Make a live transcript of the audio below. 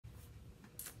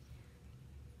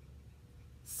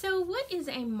So what is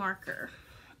a marker?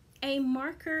 A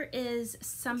marker is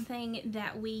something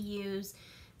that we use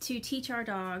to teach our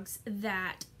dogs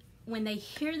that when they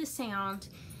hear the sound,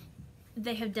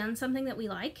 they have done something that we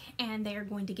like and they are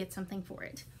going to get something for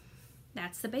it.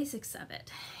 That's the basics of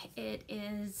it. It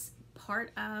is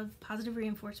part of positive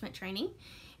reinforcement training,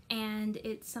 and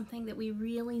it's something that we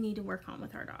really need to work on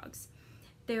with our dogs.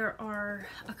 There are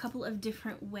a couple of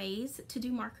different ways to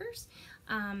do markers.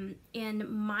 In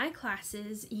my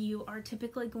classes, you are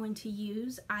typically going to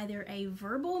use either a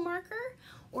verbal marker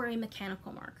or a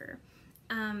mechanical marker.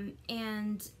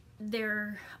 And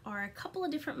there are a couple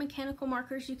of different mechanical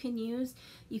markers you can use.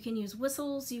 You can use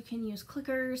whistles, you can use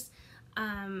clickers.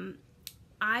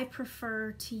 I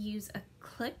prefer to use a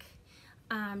click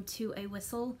to a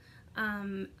whistle,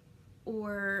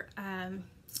 or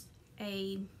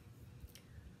a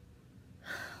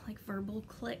like verbal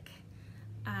click.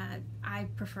 I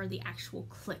prefer the actual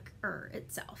clicker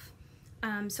itself.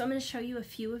 So I'm going to show you a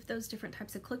few of those different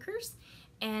types of clickers,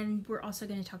 and we're also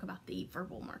going to talk about the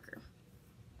verbal marker.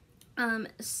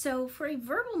 So for a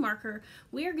verbal marker,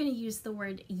 we are going to use the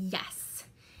word yes.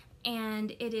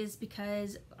 And it is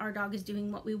because our dog is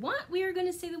doing what we want, we are going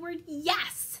to say the word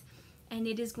yes. And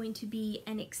it is going to be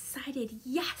an excited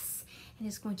yes. And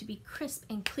it's going to be crisp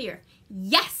and clear.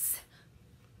 Yes!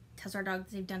 Tells our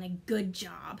dogs they've done a good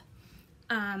job.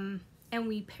 And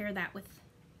we pair that with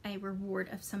a reward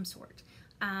of some sort.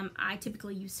 I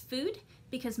typically use food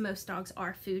because most dogs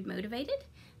are food motivated.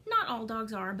 Not all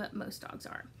dogs are, but most dogs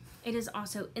are. It is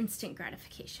also instant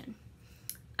gratification.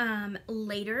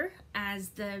 Later, as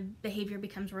the behavior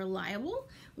becomes reliable,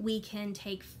 we can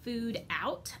take food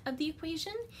out of the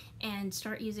equation and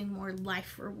start using more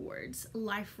life rewards.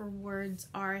 Life rewards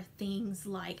are things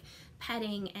like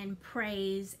petting and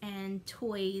praise and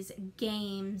toys,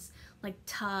 games like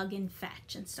tug and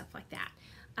fetch and stuff like that.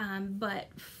 But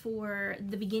for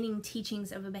the beginning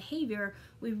teachings of a behavior,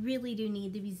 we really do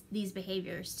need these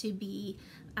behaviors to be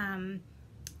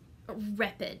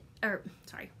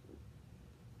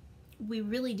we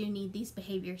really do need these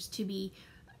behaviors to be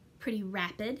pretty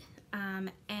rapid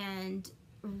and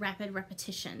rapid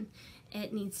repetition.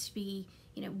 It needs to be,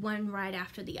 one right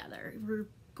after the other. We're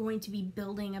going to be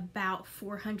building about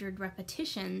 400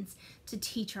 repetitions to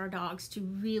teach our dogs to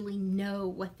really know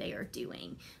what they are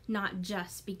doing, not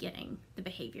just beginning the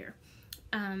behavior.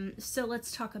 So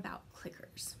let's talk about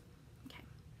clickers. Okay.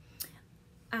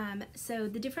 So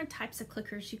the different types of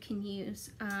clickers you can use.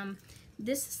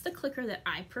 This is the clicker that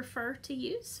I prefer to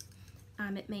use.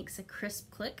 It makes a crisp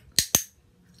click.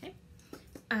 Okay.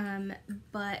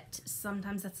 But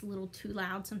sometimes that's a little too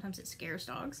loud. Sometimes it scares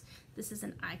dogs. This is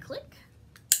an iClick.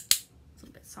 It's a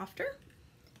little bit softer.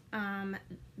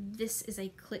 This is a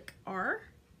Click R.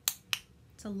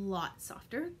 It's a lot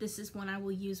softer. This is one I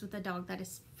will use with a dog that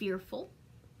is fearful.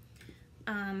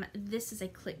 This is a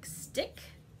Click Stick.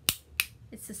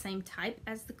 It's the same type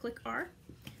as the Click R.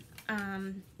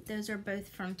 Those are both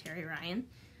from Terry Ryan.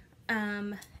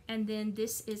 And then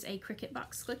this is a Cricket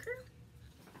Box clicker.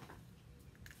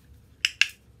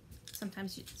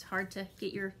 Sometimes it's hard to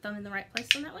get your thumb in the right place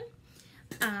on that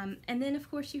one. And then of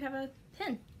course you have a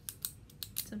pen.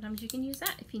 Sometimes you can use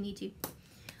that if you need to.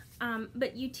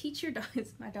 But you teach your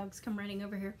dogs, my dogs come running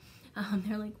over here.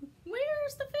 They're like,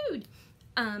 where's the food?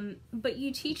 But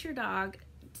you teach your dog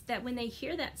that when they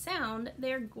hear that sound,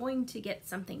 they're going to get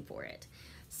something for it.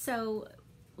 So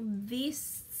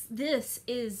this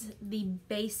is the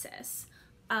basis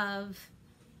of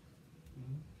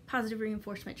positive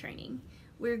reinforcement training.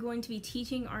 We're going to be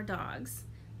teaching our dogs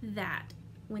that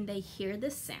when they hear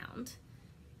this sound,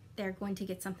 they're going to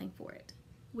get something for it.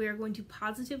 We're going to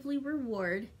positively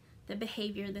reward the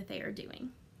behavior that they are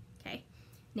doing. Okay?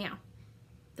 Now,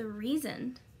 the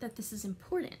reason that this is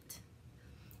important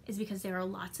is because there are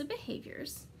lots of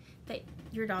behaviors that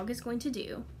your dog is going to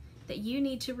do that you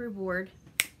need to reward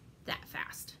that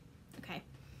fast. Okay?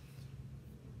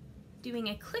 Doing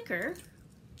a clicker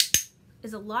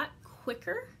is a lot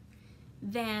quicker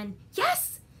than,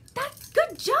 yes, that's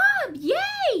good job,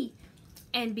 yay,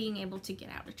 and being able to get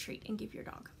out a treat and give your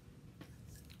dog.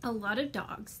 A lot of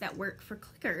dogs that work for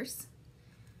clickers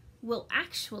will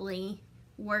actually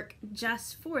work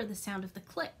just for the sound of the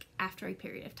click after a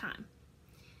period of time.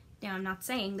 Now, I'm not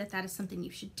saying that that is something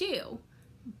you should do,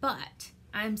 but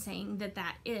I'm saying that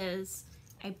that is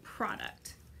a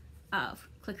product of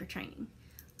clicker training.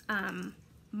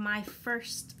 My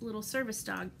first little service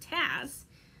dog, Taz,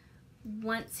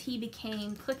 once he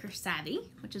became clicker savvy,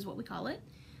 which is what we call it,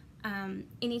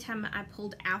 anytime I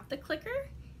pulled out the clicker,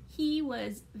 he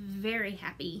was very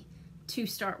happy to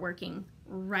start working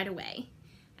right away.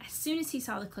 As as soon as he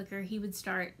saw the clicker, he would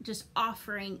start just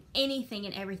offering anything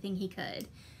and everything he could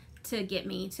to get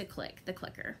me to click the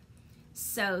clicker.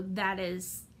 So that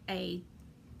is a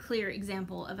clear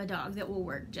example of a dog that will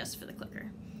work just for the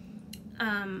clicker.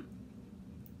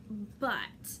 But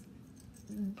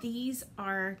these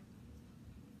are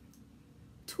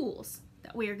tools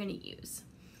that we are going to use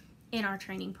in our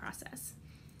training process.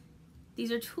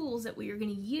 These are tools that we are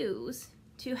going to use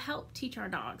to help teach our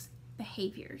dogs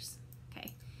behaviors.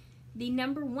 Okay. The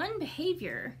number one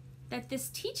behavior that this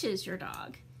teaches your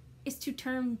dog is to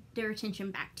turn their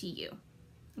attention back to you.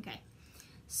 Okay.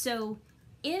 So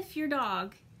if your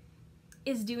dog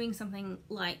is doing something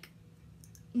like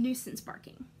nuisance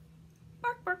barking,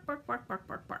 bark, bark, bark, bark, bark,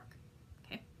 bark, bark,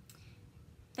 okay,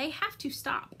 they have to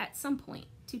stop at some point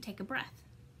to take a breath.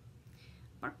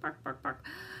 Bark, bark, bark, bark,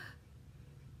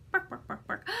 bark, bark, bark,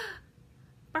 bark,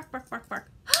 bark, bark, bark,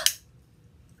 bark.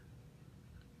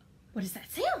 What is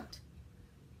that sound?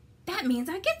 That means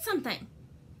I get something.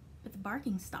 But the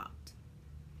barking stopped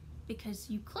because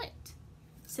you clicked.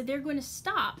 So they're going to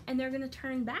stop and they're going to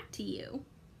turn back to you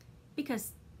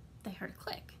because they heard a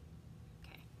click.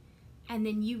 Okay. And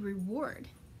then you reward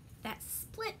that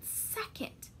split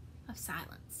second of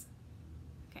silence.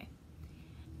 Okay.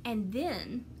 And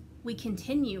then we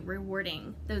continue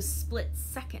rewarding those split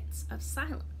seconds of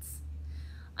silence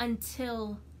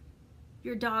until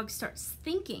your dog starts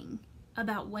thinking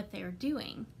about what they're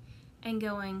doing and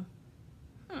going,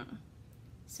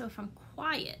 so if I'm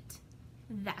quiet,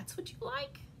 that's what you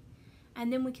like?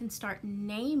 And then we can start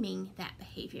naming that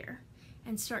behavior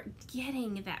and start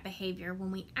getting that behavior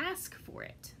when we ask for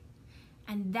it.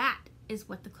 And that is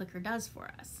what the clicker does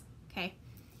for us, okay?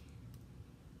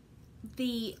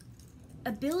 The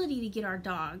ability to get our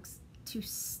dogs to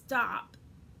stop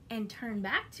and turn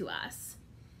back to us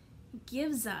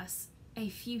gives us a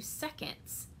few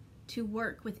seconds to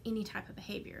work with any type of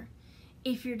behavior.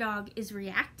 If your dog is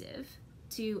reactive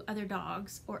to other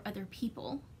dogs or other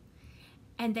people,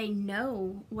 and they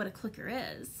know what a clicker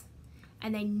is,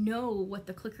 and they know what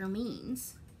the clicker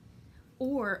means,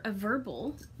 or a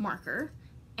verbal marker,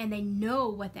 and they know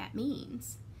what that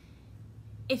means,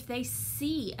 if they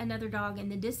see another dog in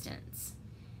the distance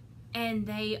and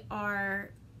they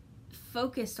are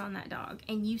focused on that dog,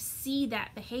 and you see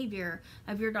that behavior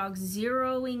of your dog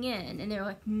zeroing in, and they're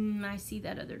like, I see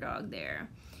that other dog there.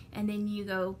 And then you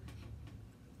go,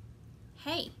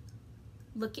 hey,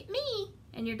 look at me.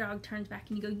 And your dog turns back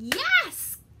and you go,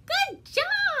 yes, good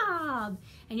job.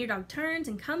 And your dog turns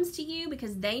and comes to you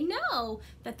because they know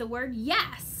that the word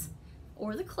yes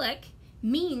or the click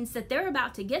means that they're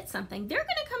about to get something. They're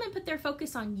going to come and put their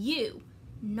focus on you,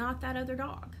 not that other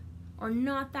dog, or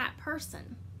not that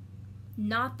person,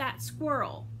 not that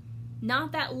squirrel,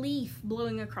 not that leaf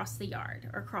blowing across the yard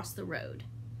or across the road.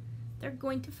 They're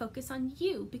going to focus on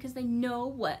you because they know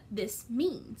what this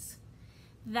means.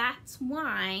 That's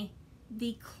why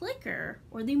the clicker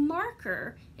or the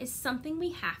marker is something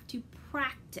we have to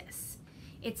practice.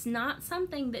 It's not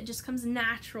something that just comes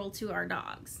natural to our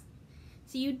dogs.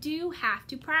 So you do have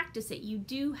to practice it. You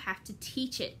do have to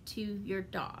teach it to your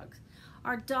dog.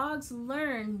 Our dogs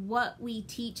learn what we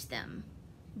teach them.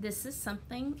 This is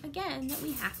something, again, that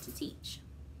we have to teach.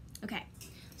 Okay,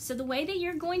 so the way that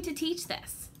you're going to teach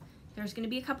this, there's going to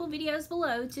be a couple videos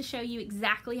below to show you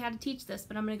exactly how to teach this,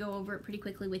 but I'm going to go over it pretty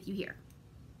quickly with you here.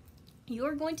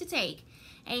 You're going to take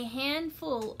a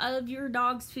handful of your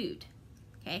dog's food,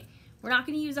 okay? We're not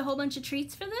going to use a whole bunch of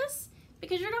treats for this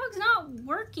because your dog's not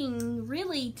working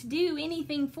really to do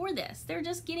anything for this. They're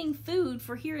just getting food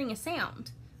for hearing a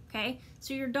sound, okay?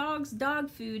 So your dog's dog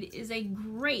food is a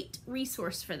great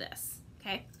resource for this,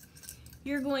 okay?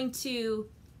 You're going to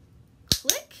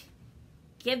click,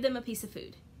 give them a piece of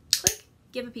food. Click,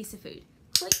 give a piece of food.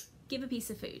 Click, give a piece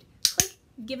of food. Click,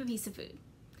 give a piece of food.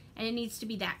 And it needs to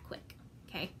be that quick,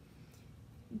 okay?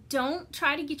 Don't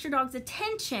try to get your dog's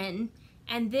attention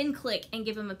and then click and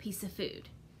give them a piece of food,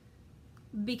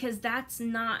 because that's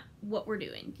not what we're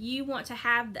doing. You want to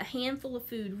have the handful of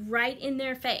food right in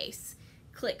their face.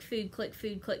 Click food, click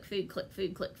food, click food, click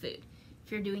food, click food.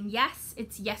 If you're doing yes,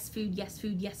 it's yes food, yes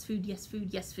food, yes food, yes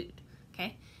food, yes food,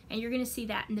 okay? And you're going to see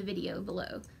that in the video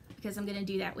below because I'm going to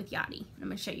do that with Yachty. And I'm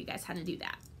going to show you guys how to do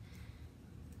that.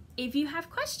 If you have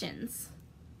questions,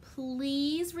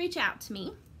 please reach out to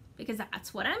me because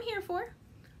that's what I'm here for.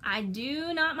 I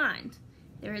do not mind.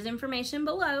 There is information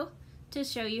below to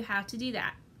show you how to do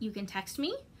that. You can text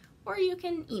me or you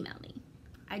can email me.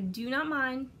 I do not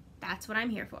mind. That's what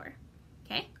I'm here for.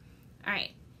 Okay? All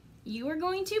right. You are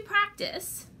going to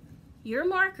practice your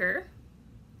marker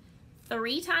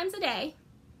 3 times a day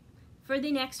for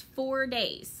the next 4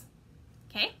 days.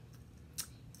 Okay?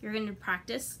 You're going to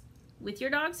practice with your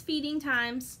dog's feeding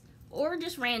times or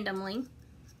just randomly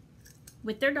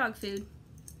with their dog food,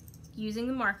 using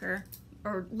the marker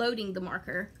or loading the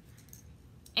marker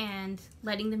and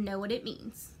letting them know what it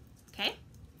means. Okay?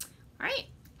 All right.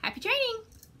 Happy training!